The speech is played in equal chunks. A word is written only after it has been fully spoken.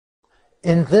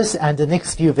In this and the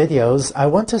next few videos, I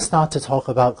want to start to talk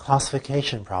about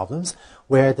classification problems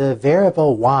where the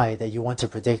variable y that you want to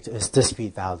predict is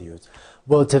discrete valued.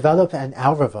 We'll develop an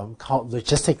algorithm called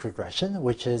logistic regression,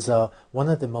 which is one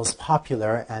of the most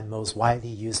popular and most widely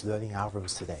used learning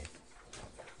algorithms today.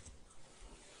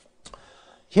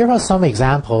 Here are some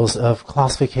examples of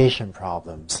classification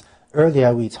problems.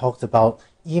 Earlier, we talked about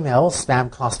email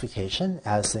spam classification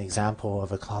as an example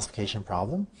of a classification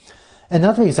problem.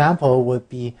 Another example would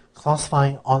be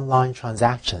classifying online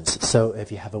transactions. So if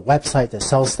you have a website that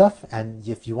sells stuff, and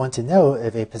if you want to know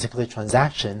if a particular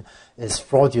transaction is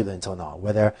fraudulent or not,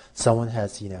 whether someone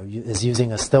has, is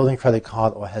using a stolen credit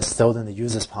card or has stolen the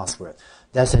user's password,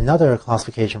 that's another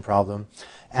classification problem.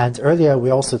 And earlier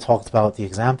we also talked about the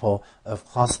example of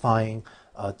classifying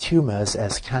tumors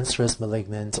as cancerous,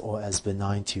 malignant, or as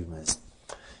benign tumors.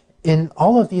 In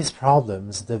all of these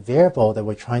problems, the variable that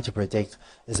we're trying to predict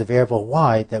is a variable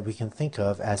y that we can think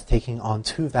of as taking on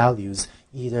two values,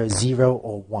 either 0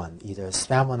 or 1, either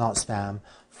spam or not spam,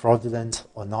 fraudulent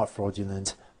or not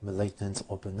fraudulent, malignant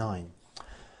or benign.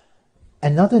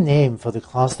 Another name for the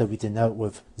class that we denote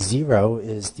with 0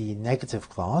 is the negative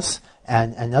class,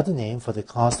 and another name for the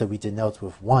class that we denote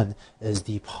with 1 is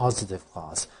the positive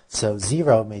class. So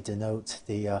 0 may denote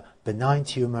the benign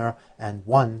tumor, and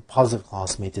 1 positive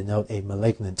class may denote a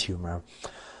malignant tumor.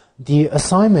 The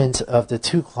assignment of the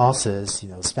two classes,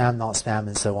 spam, not spam,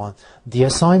 and so on, the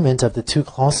assignment of the two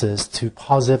classes to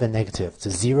positive and negative, to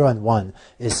 0 and 1,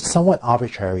 is somewhat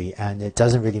arbitrary, and it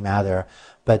doesn't really matter.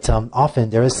 But often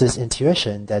there is this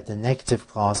intuition that the negative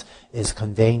class is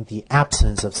conveying the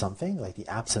absence of something, like the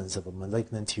absence of a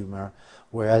malignant tumor,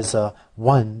 whereas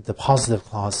 1, the positive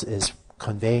class, is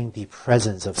conveying the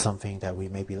presence of something that we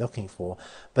may be looking for.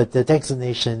 But the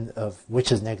designation of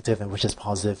which is negative and which is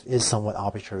positive is somewhat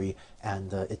arbitrary,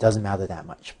 and it doesn't matter that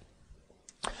much.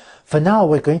 For now,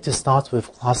 we're going to start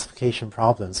with classification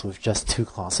problems with just two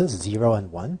classes, 0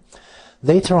 and 1.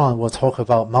 Later on, we'll talk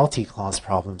about multi-class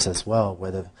problems as well,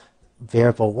 where the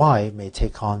variable y may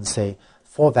take on, say,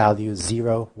 4 values,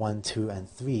 0, 1, 2, and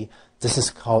 3. This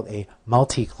is called a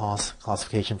multi-class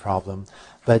classification problem.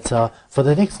 But for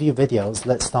the next few videos,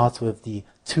 let's start with the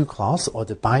two-class or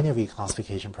the binary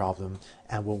classification problem,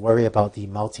 and we'll worry about the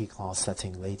multi-class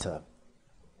setting later.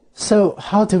 So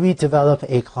how do we develop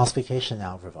a classification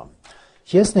algorithm?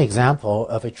 Here's an example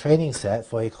of a training set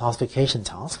for a classification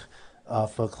task.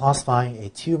 For classifying a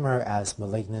tumor as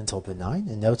malignant or benign,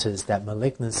 and notice that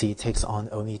malignancy takes on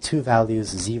only two values,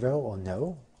 0 or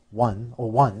no, 1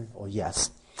 or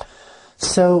yes.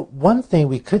 So one thing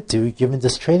we could do, given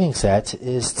this training set,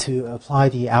 is to apply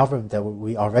the algorithm that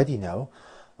we already know,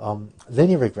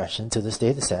 linear regression, to this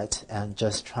data set, and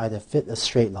just try to fit a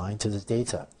straight line to the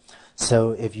data.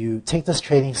 So if you take this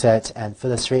training set and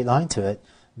fit a straight line to it,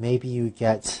 maybe you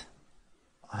get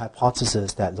a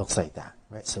hypothesis that looks like that.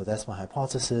 Right, so that's my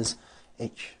hypothesis,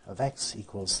 h of x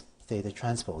equals theta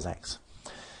transpose x.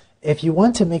 If you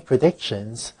want to make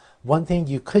predictions, one thing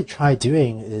you could try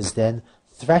doing is then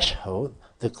threshold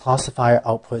the classifier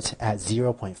output at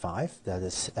 0.5, that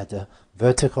is at the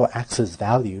vertical axis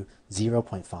value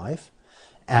 0.5.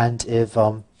 And if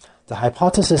the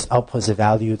hypothesis outputs a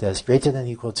value that's greater than or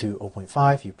equal to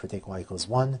 0.5, you predict y equals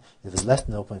 1. If it's less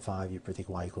than 0.5, you predict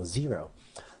y equals 0.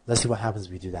 Let's see what happens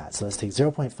if we do that. So let's take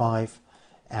 0.5.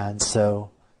 And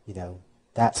so,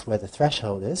 that's where the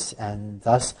threshold is. And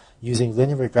thus, using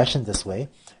linear regression this way,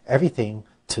 everything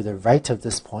to the right of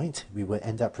this point, we would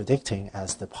end up predicting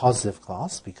as the positive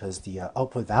class because the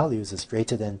output values is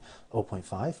greater than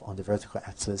 0.5 on the vertical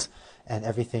axis. And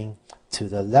everything to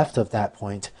the left of that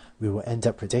point, we will end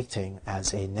up predicting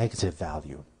as a negative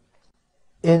value.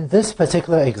 In this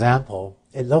particular example,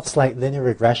 it looks like linear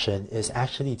regression is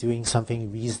actually doing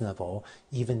something reasonable,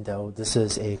 even though this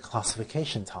is a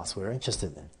classification task we're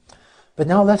interested in. But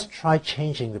now let's try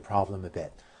changing the problem a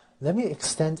bit. Let me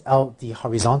extend out the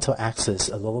horizontal axis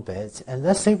a little bit, and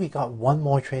let's say we got one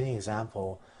more training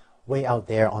example way out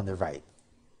there on the right.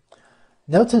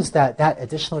 Notice that that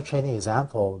additional training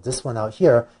example, this one out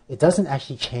here, it doesn't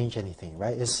actually change anything,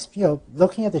 right? It's,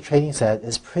 looking at the training set,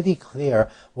 it's pretty clear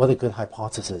what a good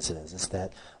hypothesis is. It's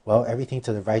that, well, everything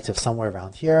to the right of somewhere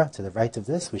around here, to the right of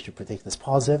this, we should predict as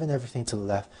positive, and everything to the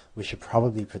left, we should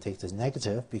probably predict as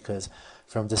negative, because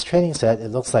from this training set, it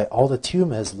looks like all the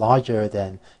tumors larger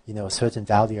than, a certain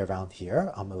value around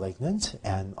here are malignant,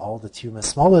 and all the tumors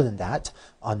smaller than that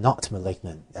are not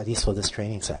malignant, at least for this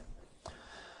training set.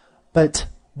 But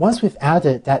once we've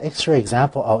added that extra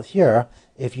example out here,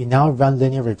 if you now run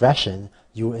linear regression,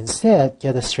 you will instead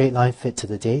get a straight line fit to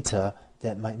the data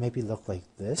that might maybe look like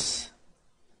this.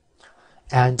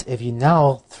 And if you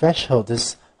now threshold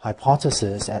this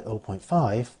hypothesis at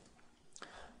 0.5,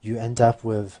 you end up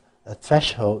with a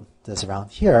threshold that's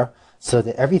around here, so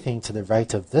that everything to the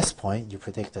right of this point you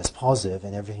predict as positive,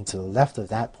 and everything to the left of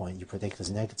that point you predict as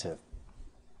negative.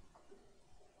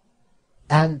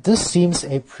 And this seems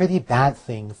a pretty bad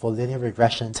thing for linear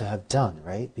regression to have done,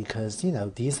 right? Because,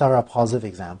 these are our positive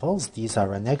examples, these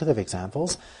are our negative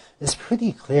examples. It's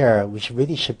pretty clear we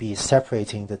really should be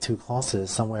separating the two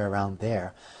clauses somewhere around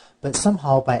there. But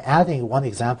somehow, by adding one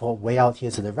example way out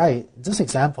here to the right, this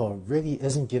example really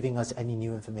isn't giving us any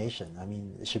new information. I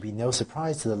mean, it should be no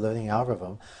surprise to the learning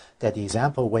algorithm that the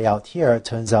example way out here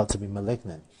turns out to be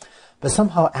malignant. But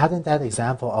somehow adding that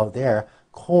example out there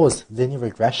caused linear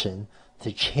regression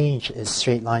to change its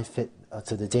straight line fit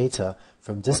to the data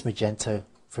from this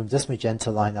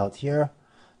magenta line out here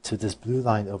to this blue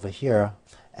line over here,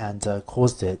 and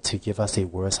caused it to give us a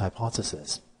worse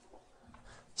hypothesis.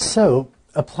 So,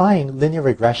 applying linear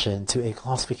regression to a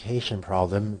classification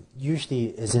problem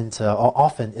usually isn't, or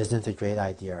often isn't a great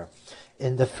idea.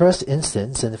 In the first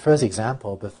instance, in the first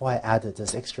example, before I added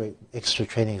this extra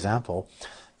training example,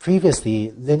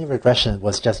 previously linear regression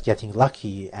was just getting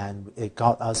lucky, and it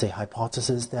got us a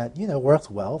hypothesis that,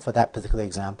 worked well for that particular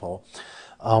example.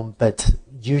 But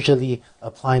usually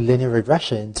applying linear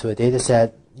regression to a data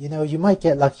set, you might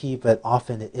get lucky, but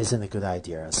often it isn't a good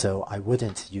idea. So I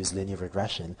wouldn't use linear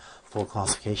regression for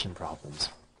classification problems.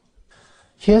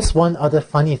 Here's one other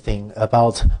funny thing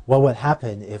about what would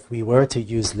happen if we were to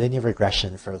use linear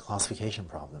regression for a classification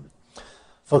problem.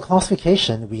 For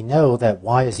classification, we know that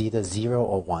y is either 0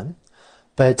 or 1.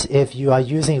 But if you are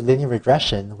using linear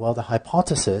regression, well, the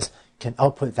hypothesis can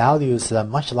output values that are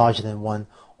much larger than 1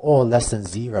 or less than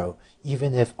 0,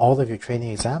 even if all of your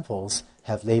training examples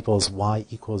have labels y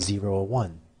equals 0 or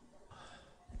 1.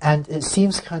 And it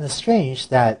seems kind of strange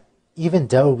that even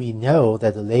though we know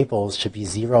that the labels should be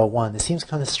 0 or 1, it seems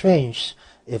kind of strange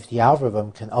if the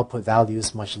algorithm can output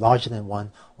values much larger than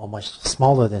 1 or much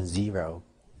smaller than 0.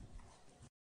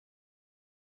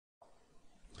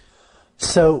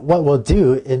 So what we'll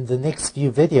do in the next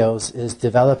few videos is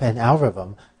develop an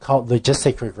algorithm called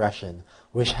logistic regression,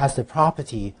 which has the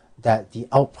property that the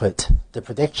output, the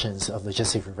predictions of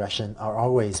logistic regression, are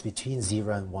always between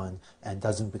 0 and 1 and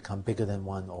doesn't become bigger than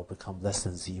 1 or become less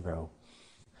than 0.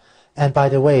 And by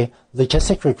the way,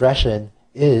 logistic regression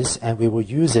is, and we will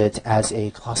use it as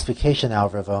a classification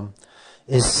algorithm,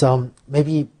 is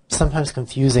maybe sometimes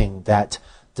confusing that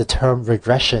the term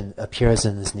regression appears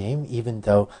in its name, even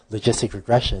though logistic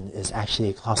regression is actually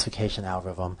a classification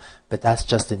algorithm, but that's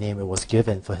just the name it was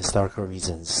given for historical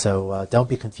reasons. So don't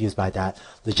be confused by that.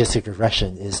 Logistic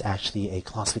regression is actually a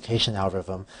classification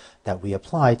algorithm that we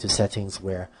apply to settings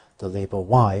where the label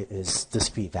y is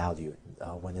discrete value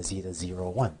when it's either 0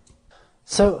 or 1.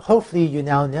 So hopefully you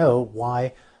now know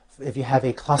why, if you have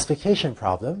a classification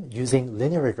problem, using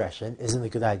linear regression isn't a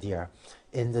good idea.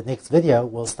 In the next video,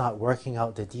 we'll start working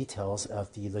out the details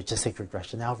of the logistic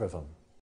regression algorithm.